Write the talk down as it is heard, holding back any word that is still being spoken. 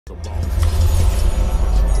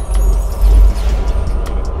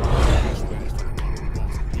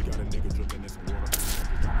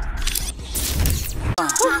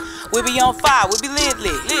We be on fire, we be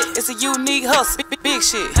lit. It's a unique hustle, big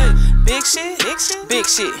shit. Big shit, big shit, big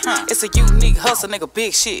shit. It's a unique hustle, nigga,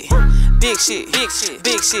 big shit. Big shit, big shit,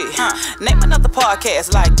 big shit. Name another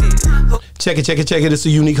podcast like this. Check it. It's a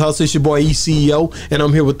unique hustle. It's your boy ECEO, and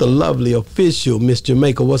I'm here with the lovely official Miss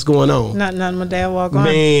Jamaica. What's going on? Nothing, my dad walk on.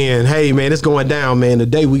 Man, hey man, it's going down, man.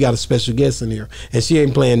 Today we got a special guest in here, and she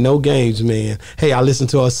ain't playing no games, man. Hey, I listened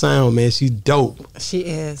to her sound, man. She's dope. She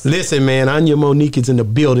is. Listen, man, Anya Monique is in the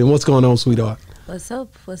building. What's going on, sweetheart? What's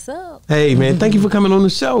up? What's up? Hey, man, thank you for coming on the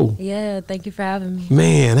show. Yeah, thank you for having me.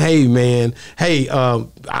 Man, hey, man. Hey, I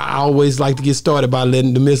always like to get started by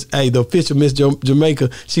letting the official Miss Jamaica,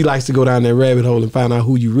 she likes to go down that rabbit hole and find out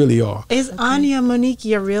who you really are. Is Anya Monique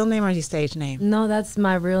your real name or your stage name? No, that's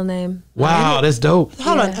my real name. Wow, that's dope.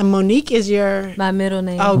 Hold on, and Monique is your... My middle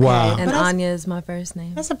name. Okay. Wow. And Anya is my first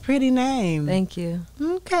name. That's a pretty name. Thank you.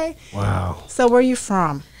 Okay. Wow. So where are you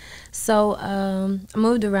from? So, I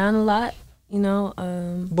moved around a lot, you know.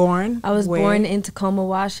 Born? I was where? born in Tacoma,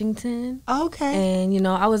 Washington. Okay. And, you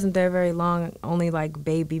know, I wasn't there very long, only like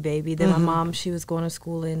baby. Then my mom, she was going to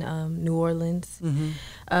school in New Orleans.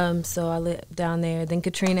 So I lived down there. Then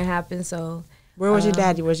Katrina happened, so... Where was your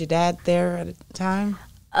dad? Was your dad there at the time?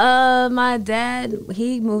 My dad,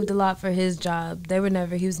 he moved a lot for his job. He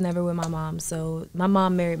was never with my mom. So my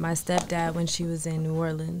mom married my stepdad when she was in New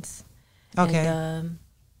Orleans. Okay.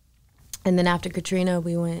 And then after Katrina,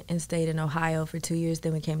 we went and stayed in Ohio for 2 years.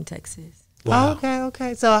 Then we came to Texas. Wow.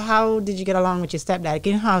 Okay. So how did you get along with your stepdad?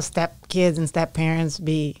 You know how step kids and step parents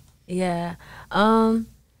be? Yeah.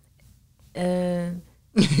 It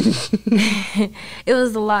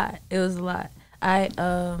was a lot.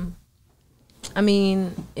 I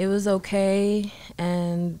mean, it was okay,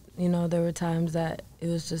 and you know, there were times that it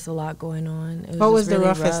was just a lot going on. What was the really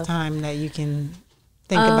roughest rough. time that you can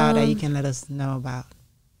think about that you can let us know about?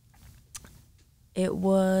 It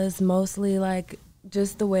was mostly like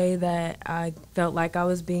just the way that I felt like I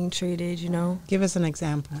was being treated, you know. Give us an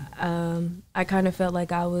example. I kind of felt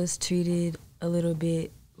like I was treated a little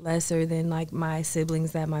bit lesser than like my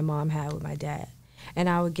siblings that my mom had with my dad. And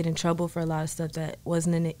I would get in trouble for a lot of stuff that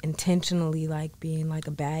wasn't intentionally like being like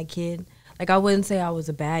a bad kid. Like I wouldn't say I was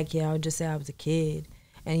a bad kid, I would just say I was a kid.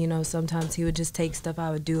 And you know, sometimes he would just take stuff I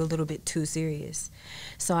would do a little bit too serious.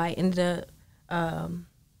 So I ended up,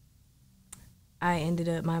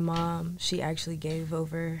 my mom, she actually gave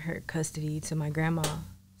over her custody to my grandma.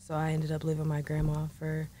 So I ended up living with my grandma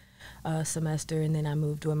for a semester, and then I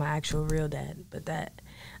moved with my actual real dad. But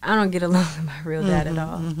I don't get along with my real dad at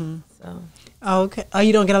all. So. Okay. Oh,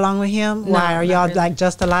 you don't get along with him? No, why? Are y'all really. like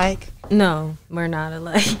just alike? No, we're not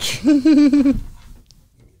alike.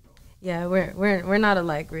 Yeah, we're not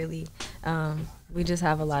alike really. We just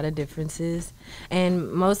have a lot of differences.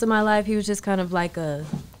 And most of my life, he was just kind of like I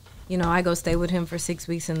go stay with him for 6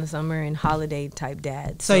 weeks in the summer and holiday type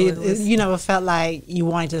dad. So you never felt like you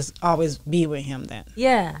wanted to always be with him then?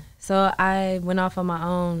 Yeah. So I went off on my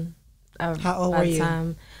own. How old were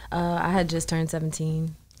you? I had just turned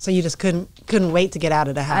 17. So you just couldn't wait to get out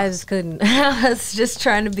of the house? I just couldn't. I was just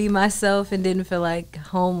trying to be myself and didn't feel like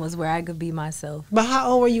home was where I could be myself. But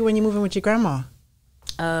how old were you when you moved in with your grandma?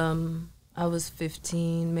 I was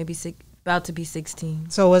 15, maybe about to be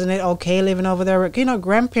 16. So wasn't it okay living over there? You know,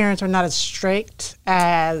 grandparents are not as strict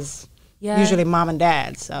as usually mom and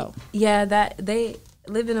dad. So yeah,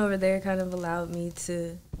 living over there kind of allowed me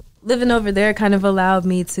to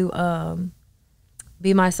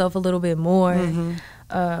be myself a little bit more.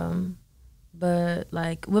 But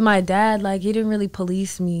like with my dad, like he didn't really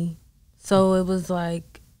police me, so it was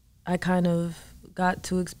like I kind of got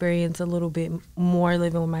to experience a little bit more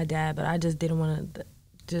living with my dad, but I just didn't want to.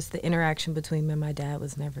 Just the interaction between me and my dad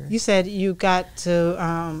was never. You said you got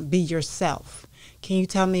to be yourself. Can you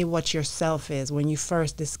tell me what yourself is when you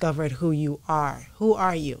first discovered who you are? Who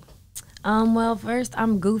are you? Well, first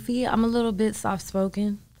I'm goofy. I'm a little bit soft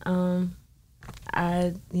spoken. I'm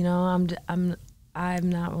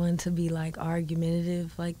not one to be like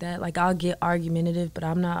argumentative like that. Like I'll get argumentative, but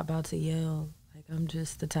I'm not about to yell. Like I'm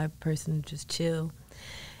just the type of person to just chill.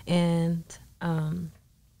 And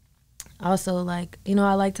also like, you know,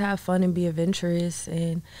 I like to have fun and be adventurous,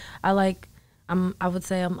 and I would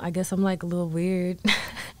say I guess I'm like a little weird.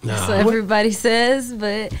 No. So everybody says,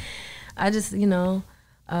 but I just, you know,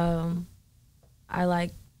 I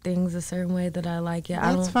like things a certain way that I like it.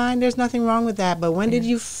 That's fine. There's nothing wrong with that. But when did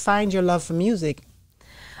you find your love for music?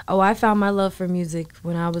 Oh, I found my love for music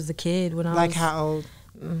when I was a kid. Like how old?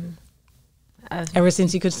 Ever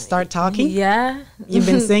since you could start talking? Yeah. You've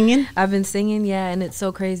been singing? I've been singing, yeah. And it's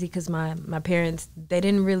so crazy because my parents, they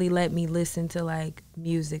didn't really let me listen to like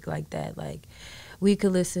music like that. Like we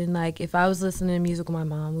could listen, like, if I was listening to music with my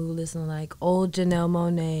mom, we would listen to, like, old Janelle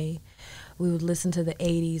Monáe. We would listen to the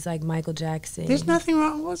 80s, like Michael Jackson. There's nothing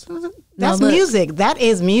wrong with that's music. That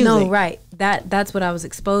is music. No, right. That's what I was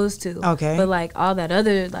exposed to. Okay. But, like, all that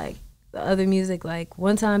other, like, the other music, like,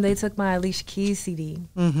 one time they took my Alicia Keys CD,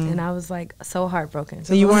 and I was, like, so heartbroken.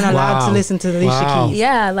 So you weren't allowed to listen to Alicia Keys?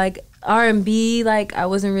 Yeah, like, R&B, like, I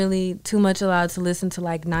wasn't really too much allowed to listen to,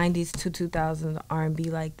 like, 90s to 2000 R&B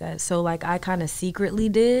like that. So, like, I kind of secretly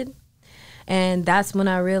did. And that's when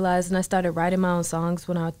I realized, and I started writing my own songs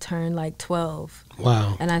when I turned, like, 12.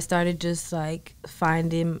 Wow. And I started just, like,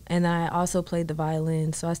 finding, and I also played the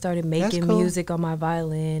violin. So I started making cool. music on my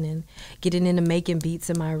violin and getting into making beats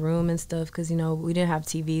in my room and stuff because, you know, we didn't have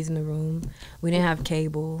TVs in the room. We didn't have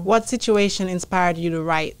cable. What situation inspired you to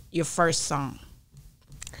write your first song?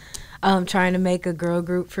 Trying to make a girl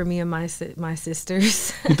group for me and my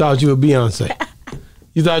sisters. You thought you were Beyonce.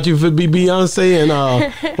 You thought you would be Beyonce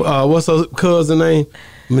and what's her cousin name?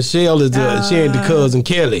 Michelle is she ain't the cousin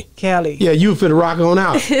Kelly. Kelly. Yeah, you finna rock on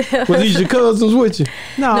out. Was these your cousins with you?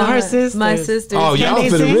 No, her sisters. My sisters. Oh, y'all they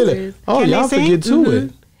finna sing? really. Oh, Can y'all they finna get sing? to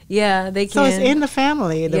it. Yeah, they can. So it's in the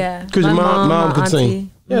family. Yeah. Because your mom my could auntie.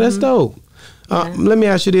 sing. Yeah, that's dope. Let me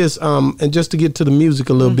ask you this, and just to get to the music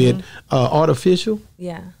a little bit, Artificial.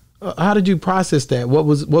 Yeah. How did you process that? What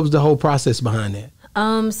was the whole process behind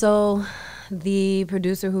that? So the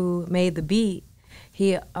producer who made the beat,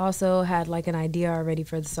 he also had like an idea already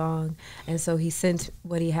for the song, and so he sent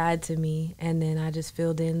what he had to me, and then I just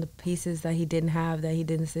filled in the pieces that he didn't have, that he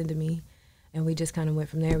didn't send to me, and we just kind of went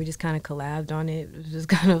from there. We just kind of collabed on it. It was just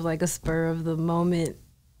kind of like a spur of the moment.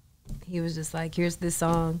 He was just like, here's this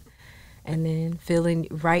song, and then filling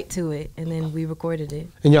right to it, and then we recorded it.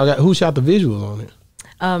 And y'all who shot the visuals on it?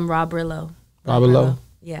 Rob Rillo. Rob Rillo?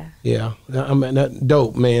 Yeah. Yeah, I mean, that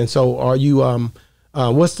dope, man. So are you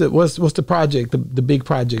what's the project, the big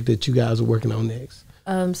project that you guys are working on next?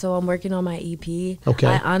 So I'm working on my EP. Okay.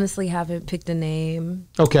 I honestly haven't picked a name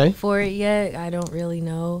for it yet. I don't really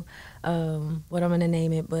know what I'm going to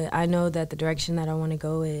name it, but I know that the direction that I want to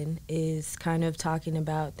go in is kind of talking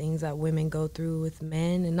about things that women go through with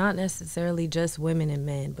men, and not necessarily just women and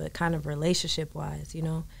men, but kind of relationship-wise, you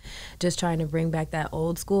know, just trying to bring back that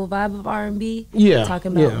old school vibe of R&B. Yeah,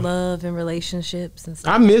 talking about love and relationships and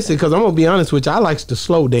stuff. I miss it because I'm gonna be honest with you. I like to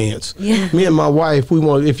slow dance. Yeah. Me and my wife, we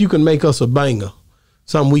want, if you can make us a banger,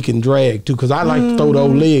 something we can drag to, because I like to throw the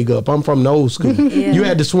old leg up. I'm from the old school. Yeah. You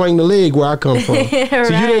had to swing the leg where I come from. Right.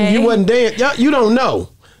 So you wasn't dance. You don't know.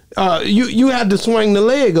 You had to swing the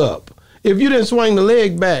leg up. If you didn't swing the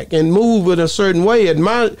leg back and move it a certain way,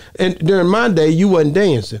 during my day, you wasn't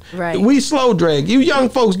dancing. Right. We slow drag. You young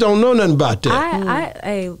folks don't know nothing about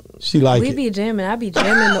that. She like we it. be jamming. I be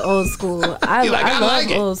jamming the old school. I love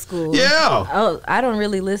like it. old school. Yeah. Oh, I don't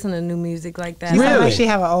really listen to new music like that. She sound Really? like she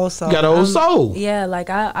have an old soul. Got an old soul. Yeah,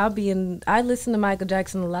 like I listen to Michael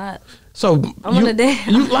Jackson a lot. So I'm on a dance.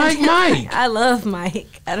 You like Mike? I love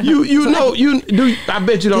Mike. I don't You know you do. I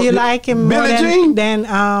bet you don't. Do you like him more Billie Jean?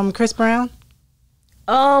 than Chris Brown?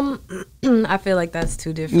 I feel like that's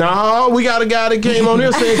too different. No, we got a guy that came on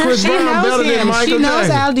here saying Chris She Brown knows better him. than Michael She knows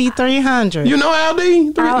Jackson. LD 300. You know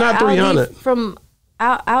LD? Not 300. Aldi from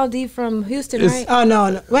Aldi from Houston, right? Oh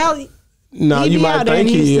no. Well, No, he you be might out there think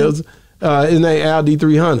in he is. Houston. His name LD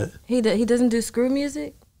 300. He doesn't do screw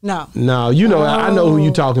music. no. No, you know I know who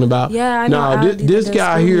you're talking about. Yeah, I know No, LD this that does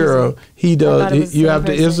guy screw here, music. he I does. thought it was the You same have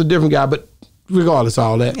to. It's person. a different guy, but regardless of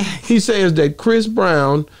all that, he says that Chris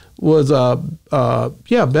Brown was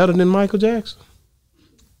better than Michael Jackson.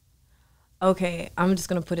 Okay, I'm just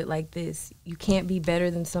gonna put it like this: you can't be better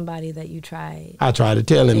than somebody that you tried I tried to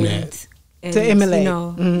tell him that. and, To emulate. You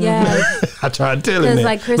know, yeah. I tried to tell him 'Cause that.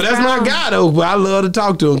 like Chris but that's my Brown- guy though. But I love to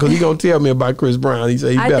talk to him because he's gonna tell me about Chris Brown. He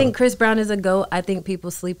said he I better. think Chris Brown is a GOAT. I think people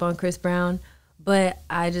sleep on Chris Brown, but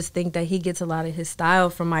I just think that he gets a lot of his style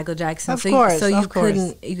from Michael Jackson. Of course.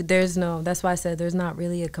 There's no, that's why I said there's not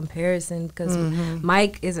really a comparison because Mm-hmm.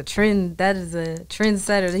 Mike is a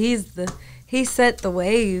trendsetter. He set the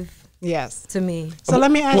wave Yes. to me. So let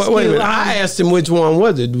me ask Wait a you. minute. I asked him which one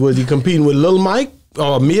was it. Was he competing with Little Mike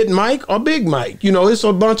or Mid Mike or Big Mike? You know, it's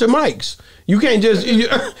a bunch of Mikes. You can't just.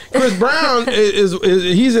 Chris Brown is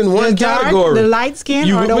he's in one The dark, category. the light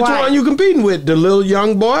skin, or the which white? one you competing with? The little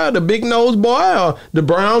young boy, or the big nose boy, or the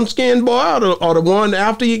brown skinned boy, or the one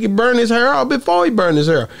after he could burn his hair or before he burned his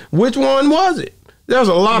hair? Which one was it? There's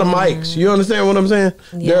a lot of Mikes. You understand what I'm saying?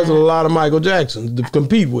 Yeah. There's a lot of Michael Jacksons to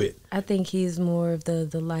compete with. I think he's more of the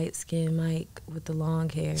light skinned Mike with the long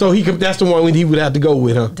hair. So that's the one he would have to go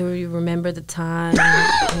with, huh? Do you remember the time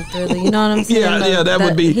and really. You know what I'm saying? Yeah, that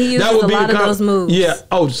would be. He uses that would a be lot of those moves. Yeah.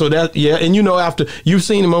 Oh, so that and after you've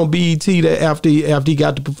seen him on BET that after he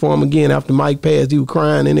got to perform again after Mike passed, he was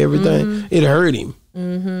crying and everything. Mm-hmm. It hurt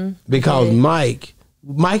him because Mike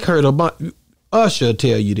heard about. Usher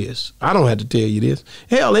tell you this. I don't have to tell you this.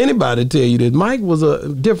 Hell, anybody tell you this. Mike was a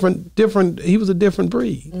different. He was a different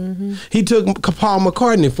breed. He took Paul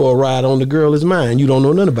McCartney for a ride on "The Girl Is Mine." You don't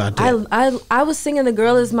know nothing about that. I was singing "The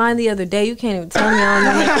Girl Is Mine" the other day. You can't even tell me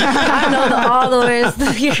I know all the words.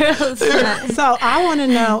 The Girl Is Mine. So I want to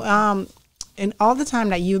know, in all the time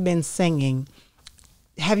that you've been singing,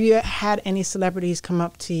 have you had any celebrities come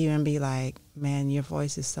up to you and be like, "Man, your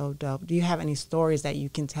voice is so dope"? Do you have any stories that you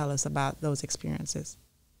can tell us about those experiences?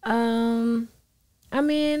 I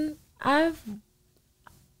mean,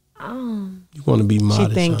 You want to be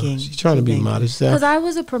modest. thinking. She's trying to be modest. because I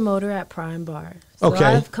was a promoter at Prime Bar. So Okay.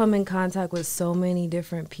 I've come in contact with so many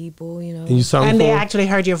different people, you know. And you sung And for they him? actually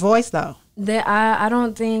heard your voice, though.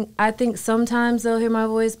 I think sometimes they'll hear my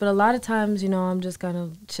voice, but a lot of times, you know, I'm just kind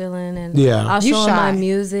of chilling and Yeah. I'll You show them my shy.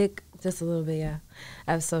 music just a little bit. Yeah,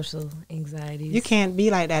 I have social anxieties. You can't be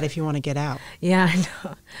like that if you want to get out. Yeah, I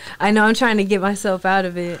know. I know. I'm trying to get myself out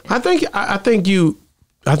of it. I think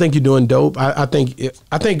you're doing dope. I think,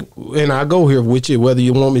 and I go here with you whether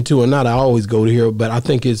you want me to or not. I always go to here, but I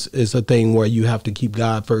think it's a thing where you have to keep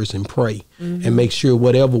God first and pray, and make sure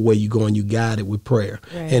whatever way you're going, you guide it with prayer.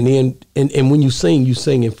 Right. And then, and when you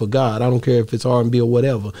singing for God. I don't care if it's R&B or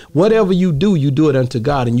whatever. Whatever you do it unto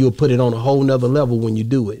God, and you'll put it on a whole nother level when you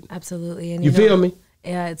do it. Absolutely. And You feel me?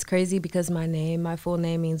 Yeah, it's crazy because my full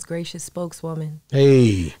name means gracious spokeswoman.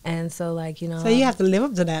 Hey, and so like, you know. So you have to live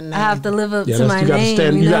up to that name. I have to live up to that's- my you gotta name.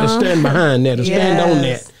 stand. You got to stand behind that. Or stand on that.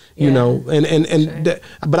 Yes. You Yeah. know, and Sure. that,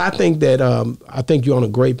 but I think that I think you're on a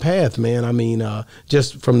great path, man. I mean,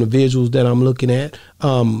 just from the visuals that I'm looking at,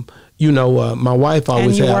 my wife always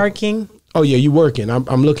And you're had. working. Oh yeah, you working.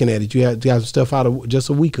 I'm looking at it. You got some stuff out of just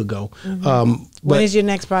a week ago. When But is your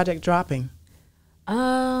next project dropping?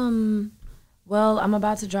 Well, I'm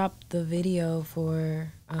about to drop the video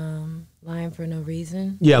for Lying for No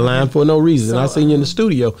Reason. yeah, Lying for No Reason. So, I seen you in the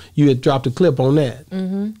studio. You had dropped a clip on that.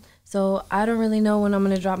 So I don't really know when I'm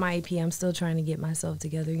going to drop my EP. I'm still trying to get myself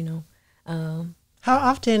together, you know. How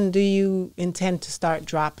often do you intend to start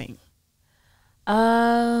dropping?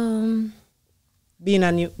 Being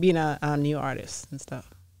a new artist and stuff.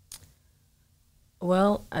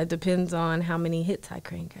 Well, it depends on how many hits I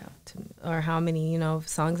crank out, or how many, you know,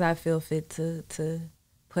 songs I feel fit to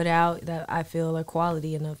put out that I feel are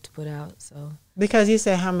quality enough to put out. So Because you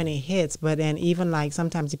say how many hits, but then even like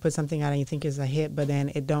sometimes you put something out and you think it's a hit, but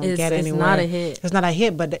then it don't get anywhere. It's not a hit. It's not a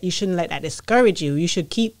hit, but you shouldn't let that discourage you. You should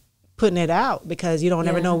keep putting it out because you don't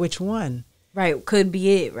ever Yeah. know which one. right, could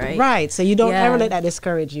be it, right? Right. So you don't Yeah. ever let that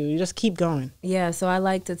discourage you. You just keep going. Yeah, so I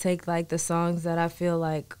like to take like the songs that I feel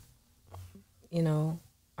like, you know,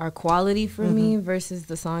 are quality for me versus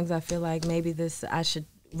the songs I feel like maybe I should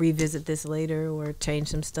revisit this later or change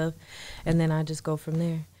some stuff, and then I just go from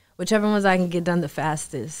there. Whichever ones I can get done the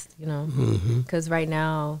fastest, you know, because right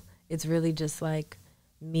now it's really just like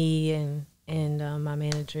me and my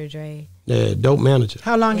manager Dre. Yeah, dope manager.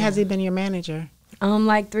 How long has he been your manager?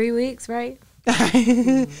 Like 3 weeks, right?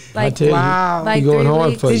 I Like tell you, Wow. like he going 3 hard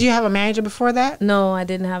weeks. for Did you. you have a manager before that? No, I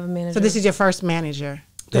didn't have a manager. So this is your first manager.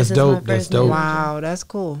 That's this is my dope. That's first dope. manager. Wow, that's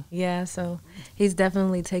cool. Yeah, so he's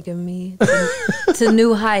definitely taken me to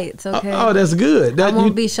new heights. Okay. Oh, that's good. I That won't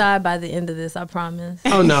you- be shy by the end of this. I promise.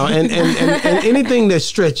 Oh no, and anything that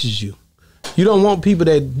stretches you. You don't want people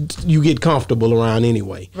that you get comfortable around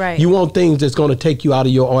anyway. Right. You want things that's going to take you out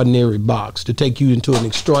of your ordinary box, to take you into an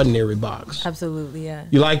extraordinary box. Absolutely, yeah.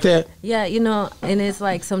 You like that? Yeah, you know, and it's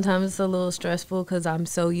like sometimes it's a little stressful because I'm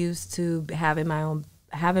so used to having my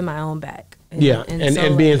own back. And, Yeah, and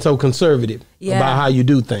so, being so conservative Yeah. about how you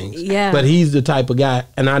do things. Yeah. But he's the type of guy,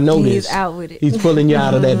 and I know He's this. out with it. He's pulling you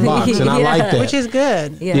out of that box, and I Yeah. like that. Which is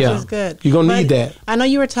good. Yeah. Yeah. Which is good. You're gonna But need that. I know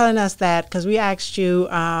you were telling us that because we asked you,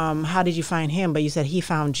 how did you find him? But you said he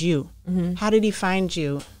found you. How did he find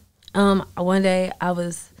you? One day I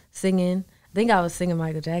was singing. I think I was singing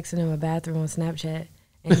Michael Jackson in my bathroom on Snapchat,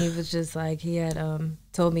 and he was just like, he had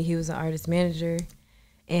told me he was an artist manager,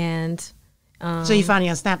 and So he found you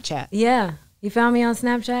on Snapchat. yeah, he found me on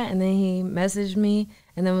Snapchat, and then he messaged me,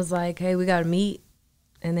 and then was like, "Hey, we gotta meet."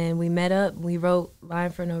 And then we met up. We wrote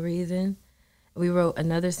 "Lying for No Reason." We wrote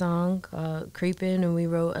another song called "Creepin'," and we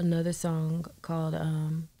wrote another song called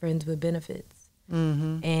 "Friends with Benefits."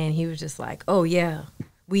 And he was just like, "Oh yeah,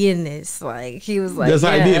 we in this. Like, he was like, That's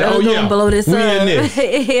how he did. I'm gonna blow this we up. in this.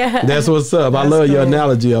 Yeah. That's what's up. I That's love your cool.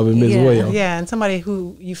 analogy of him as Yeah. well. Yeah, and somebody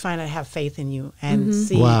who you find that have faith in you and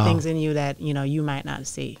see Wow. things in you that, you know, you might not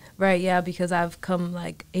see. Right, yeah, because I've come,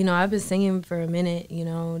 like, you know, I've been singing for a minute, you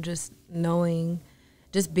know, just knowing,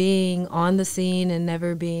 just being on the scene and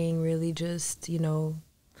never being really just, you know,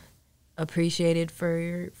 appreciated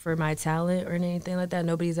for my talent or anything like that.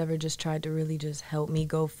 Nobody's ever just tried to really just help me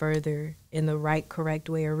go further in the right, correct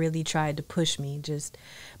way, or really tried to push me, just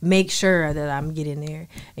make sure that I'm getting there.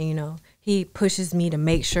 And, you know, he pushes me to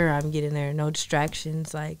make sure I'm getting there. No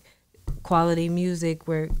distractions, like quality music,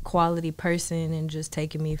 we're quality person, and just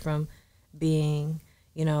taking me from being,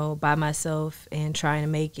 you know, by myself and trying to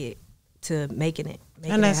make it to making it.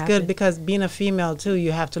 And that's good, because being a female too,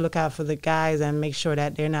 you have to look out for the guys and make sure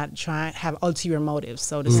that they're not trying have ulterior motives,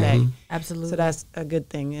 so to say. Absolutely. So that's a good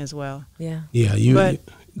thing as well. Yeah. Yeah, you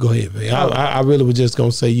go ahead, babe. I really was just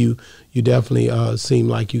gonna say you definitely seem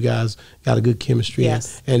like you guys got a good chemistry.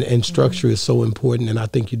 Yes. And structure is so important, and I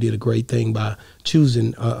think you did a great thing by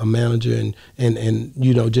choosing a manager and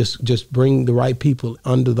you know, just bring the right people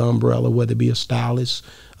under the umbrella, whether it be a stylist,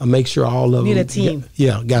 make sure all of Need them a team.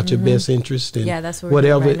 got your best interest, and Yeah, that's what we're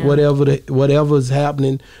doing right now. whatever's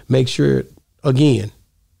happening, make sure you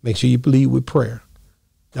lead with prayer.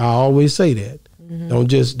 I always say that. Don't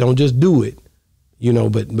just do it, you know,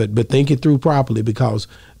 but think it through properly, because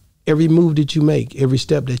every move that you make, every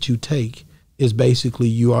step that you take is basically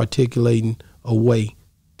you articulating a way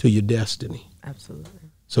to your destiny. Absolutely.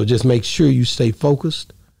 So just make sure you stay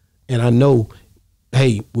focused. And I know,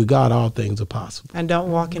 hey, with God, all things are possible. And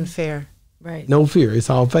don't walk in fear. Right. No fear. It's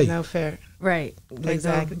all faith. No fear. Right. Like,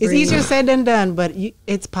 Exactly. don't It's breathe. easier said than done, but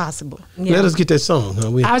it's possible. Yeah. Let us get that song. Huh?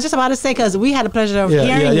 I was just about to say, because we had the pleasure of Yeah,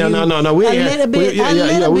 hearing yeah, you no. We a ain't- little bit. we- yeah, a yeah,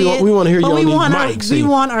 little yeah. bit. We wanna hear you but on we these want mics, We see.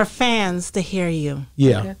 want our fans to hear you.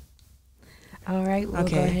 Yeah. Okay. All right. We'll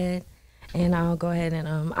Okay. go ahead. And I'll go ahead and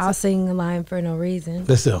I'll sing a line for no reason.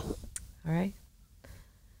 Let's go. All right.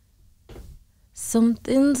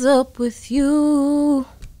 Something's up with you.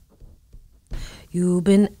 You've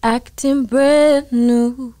been acting brand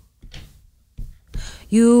new.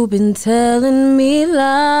 You've been telling me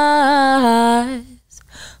lies,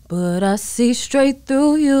 but I see straight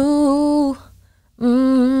through you.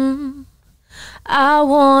 I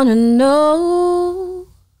wanna know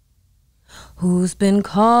who's been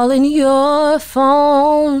calling your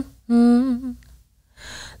phone.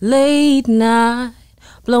 Late night,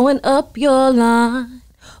 blowing up your line.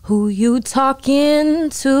 Who you talking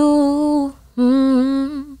to?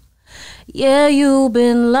 Yeah, you've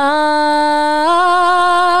been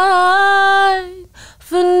lying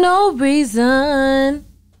for no reason.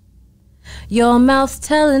 Your mouth's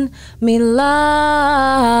telling me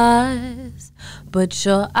lies, but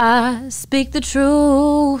your eyes speak the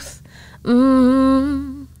truth.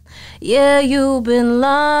 Yeah, you've been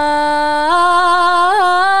lying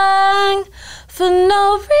for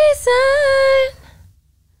no reason.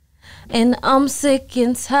 And I'm sick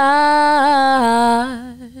and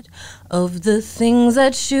tired of the things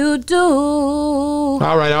that you do. All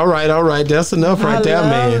right. That's enough right there,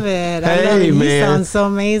 man. I love it. Hey, I love it. man. You sound so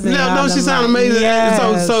amazing. No, on she the sound mic. amazing.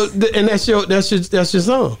 Yes. And that's your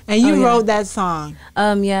song. And you Oh, yeah. wrote that song.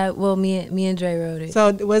 Yeah, well, me and Dre wrote it.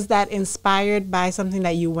 So was that inspired by something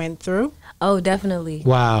that you went through? Oh, definitely.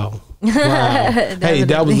 Wow. Hey,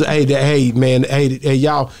 that was hey man, hey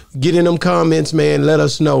y'all get in them comments, man. Let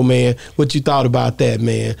us know, man, what you thought about that,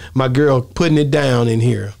 man. My girl putting it down in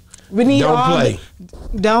here. We need Don't all play.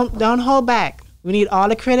 Don't hold back. We need all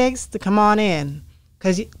the critics to come on in,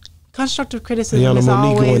 because constructive criticism Anya is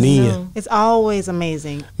Monique always going in. it's always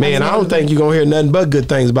amazing. Man, I don't think you're gonna hear nothing but good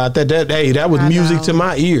things about that. That was I music know. to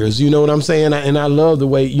my ears. You know what I'm saying? And I love the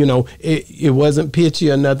way, you know, it wasn't pitchy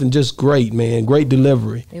or nothing. Just great, man. Great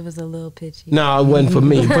delivery. It was a little pitchy. No, it wasn't for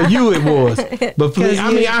me. For you, it was. But for me, 'Cause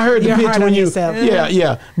I mean, I heard the you're pitch hard when on you. yourself.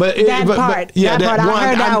 Yeah. But That part. I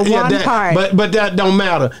heard that one part. But that don't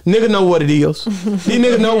matter. Nigga know what it is. These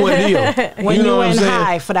niggas know what it is. when you know what I'm went saying?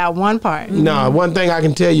 high for that one part. Nah, one thing I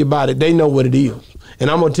can tell you about it, they know what it is. And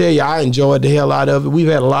I'm gonna tell you, I enjoyed the hell out of it. We've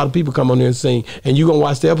had a lot of people come on there and sing, and you're gonna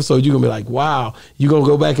watch the episode, you're gonna be like, wow. You're gonna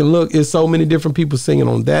go back and look. It's so many different people singing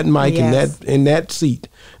on that mic Yes. and in that seat.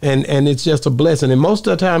 And it's just a blessing. And most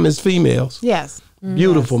of the time it's females. Yes.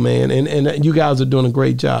 Beautiful, man. And you guys are doing a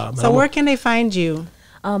great job. So where can they find you?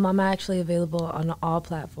 I'm actually available on all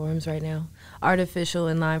platforms right now. Artificial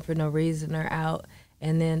and Line for No Reason are out.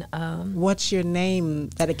 And then What's your name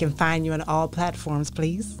that it can find you on all platforms,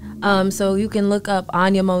 please? so you can look up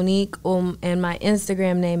Anya Monique, and my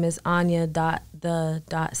Instagram name is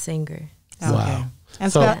anya.the.singer. Wow.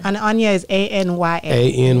 And, So- and Anya is Anya.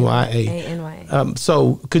 Anya. Anya.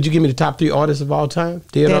 So could you give me the top 3 artists of all time?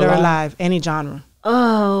 Dead, Dead or alive, any genre.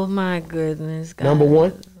 Oh my goodness. Guys. Number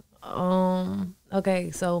 1?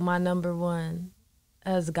 Okay, so my number 1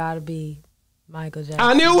 has got to be Michael Jackson.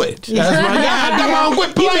 I knew it. That's my guy. Come on, quit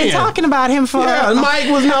You've been playing. talking about him for. Yeah, Mike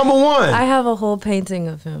was number 1. I have a whole painting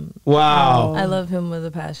of him. Wow. I love him with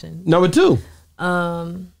a passion. Number 2.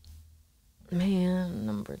 Man,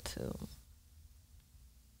 number 2.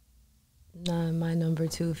 No, my number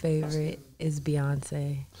 2 favorite is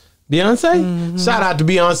Beyonce. Beyonce? Shout out to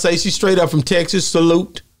Beyonce. She's straight up from Texas.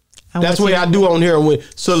 Salute. And That's what's what I do on here with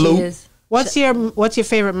She salute. is. What's your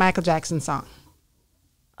favorite Michael Jackson song?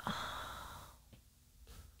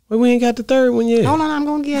 Well, we ain't got the third one yet. Hold on, I'm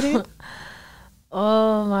gonna get it.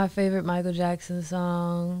 Oh, my favorite Michael Jackson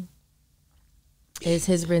song is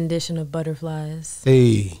his rendition of Butterflies.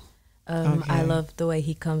 Hey. I love the way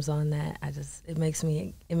he comes on that. It makes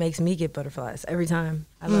me get butterflies every time.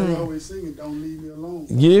 I love it. Always singing, "Don't Leave Me Alone."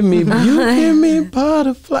 Give me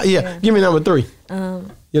butterfly. Yeah, give me number 3.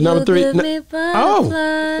 Your number 3. Give me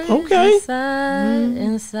butterflies okay.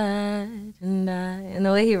 inside, and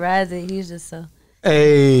the way he rides it, he's just so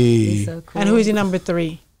Hey. he's so cool. And who's your number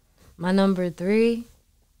 3? My number 3,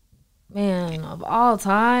 man, of all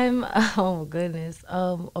time. Oh goodness.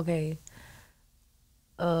 Okay.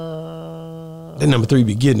 That number 3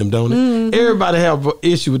 be getting them, don't it? Everybody have an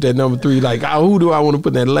issue with that number 3. Like, who do I want to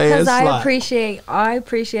put in that last Because slot? I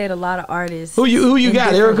appreciate a lot of artists. Who you in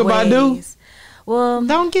got? different Erykah Badu? ways. Well,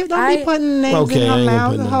 Don't be putting names Okay, in I her ain't gonna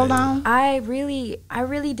mouth. put no Hold name. on. I really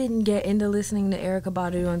didn't get into listening to Erykah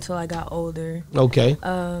Badu until I got older. Okay.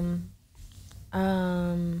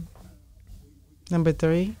 Number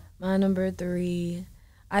 3. My number 3,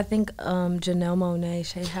 I think Janelle Monáe.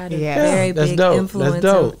 She had a Yes. very That's big dope. influence. That's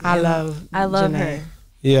dope. I on- love Janae. her.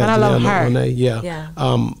 Yeah. And I love Janelle her. Monáe, yeah. Yeah.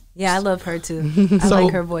 Yeah, I love her too. I So,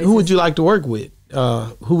 like her voice. who would you like to work with?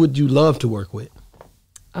 Who would you love to work with?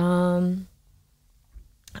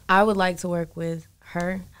 I would like to work with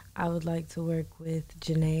her. I would like to work with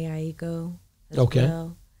Janae Aiko as Okay.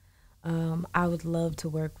 well. I would love to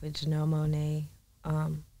work with Janelle Monáe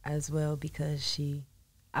as well because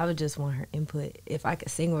I would just want her input if I could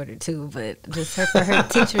sing with her too, but just for her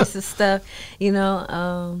teach me some stuff, you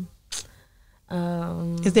know.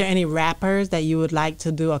 Is there any rappers that you would like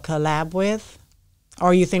to do a collab with,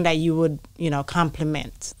 or you think that you would,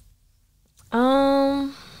 compliment?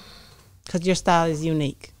 Because your style is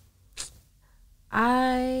unique.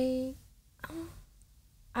 I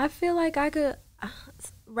feel like I could,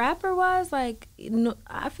 rapper wise, like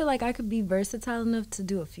I feel like I could be versatile enough to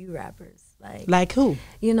do a few rappers. Like who?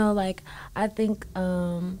 I think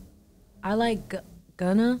I like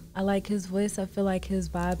Gunna. I like his voice. I feel like his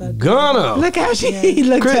vibe. Gunna. Look how she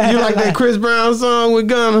looks Chris, at you her like that Chris Brown song with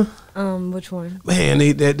Gunna? Which one? Man,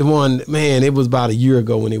 the one. Man, it was about a year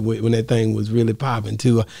ago when that thing was really popping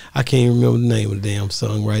too. I can't remember the name of the damn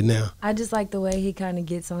song right now. I just like the way he kind of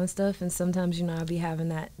gets on stuff, and sometimes I be having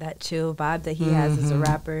that chill vibe that he has as a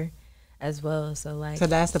rapper, as well. So So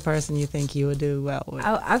that's the person you think you would do well with.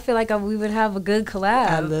 I feel like we would have a good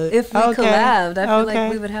collab if we Okay. collabed. I feel Okay.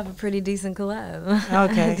 like we would have a pretty decent collab.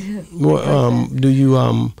 Okay. Well, do you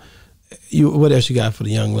what else you got for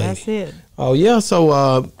the young lady? That's it. Oh yeah, so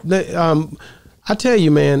I tell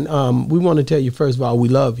you, man, we want to tell you first of all, we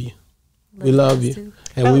love you. We love you. too.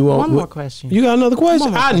 And we want one more question. You got another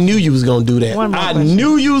question? One more I knew you was gonna do that. One more I question.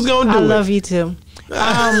 knew you was gonna do I it. love you too.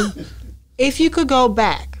 If you could go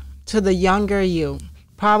back to the younger you,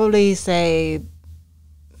 probably say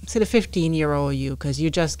to the 15-year-old you, because you're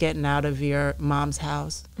just getting out of your mom's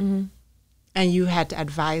house, and you had to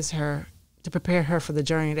advise her to prepare her for the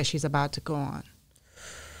journey that she's about to go on,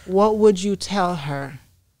 what would you tell her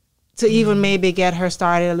to even maybe get her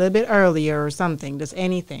started a little bit earlier or something, just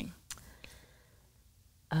anything?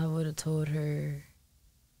 I would have told her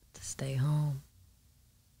to stay home.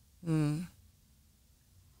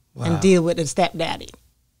 Wow. And deal with the stepdaddy.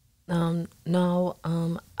 No,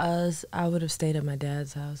 I would have stayed at my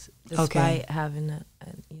dad's house despite having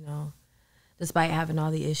despite having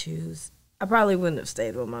all the issues. I probably wouldn't have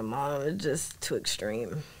stayed with my mom. It's just too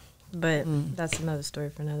extreme. But that's another story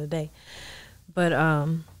for another day. But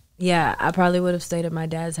yeah, I probably would have stayed at my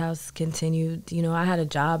dad's house, continued. I had a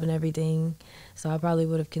job and everything, so I probably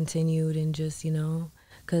would have continued and just,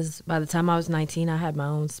 because by the time I was 19, I had my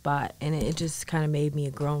own spot, and it just kind of made me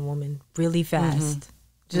a grown woman really fast.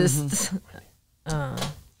 Just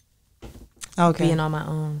being on my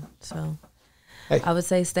own. So Hey. I would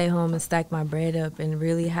say stay home and stack my bread up and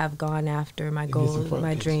really have gone after my goals,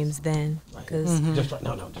 my dreams then. Because Just right,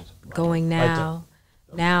 no, just going now,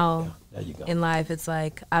 now There you go. in life, it's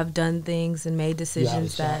like I've done things and made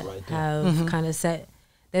decisions that right there. have kind of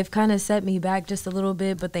they've kind of set me back just a little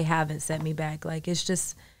bit, but they haven't set me back. Like, it's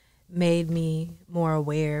just made me more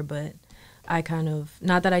aware, but I kind of,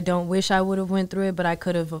 not that I don't wish I would have went through it, but I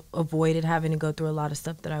could have avoided having to go through a lot of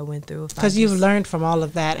stuff that I went through. Because you've learned from all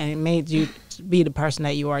of that, and it made you be the person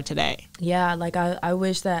that you are today. Yeah, like I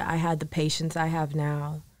wish that I had the patience I have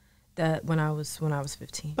now that when I was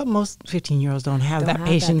 15. But most 15-year-olds don't have Don't that have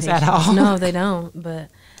patience at all. No, they don't. But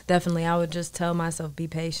definitely, I would just tell myself, be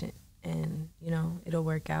patient, and it'll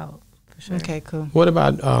work out for sure. Okay, cool. What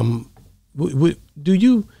about do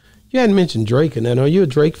you hadn't mentioned Drake and that? Are you a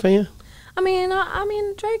Drake fan? I mean,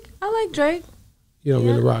 Drake. I like Drake. You don't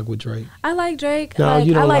really rock with Drake. I like Drake. No,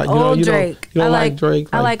 you don't I like old Drake. You don't like Drake.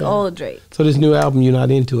 I like that? old Drake. So this new album, you're not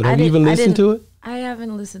into it. Have you even listened to it? I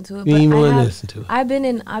haven't listened to it. You but even I have, listen to it. I've been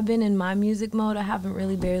in my music mode. I haven't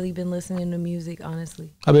really barely been listening to music, honestly.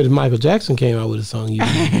 I bet if Michael Jackson came out with a song, you.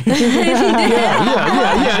 Yeah.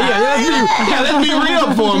 Let's be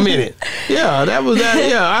real for a minute. Yeah, that was that.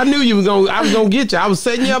 Yeah, I knew you were gonna. I was gonna get you. I was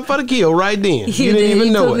setting you up for the kill right then. You didn't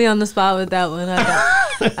even know put it. me on the spot with that one.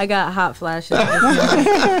 I got hot flashes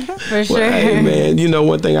for sure. Well, hey man,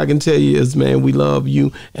 one thing I can tell you is, man, we love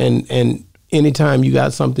you, and anytime you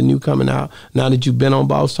got something new coming out, now that you've been on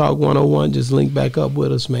Boss Talk 101, just link back up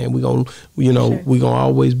with us, man. We're gonna, we gonna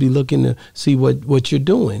always be looking to see what you're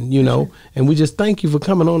doing, and we just thank you for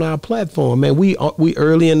coming on our platform, man. We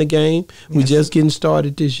early in the game. We just getting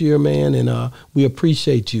started this year, man, and we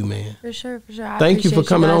appreciate you, man. For sure. Thank you for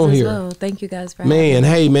coming on here. Well. Thank you guys for having me. Man,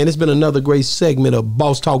 hey, man, it's been another great segment of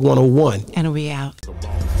Boss Talk 101. And we out.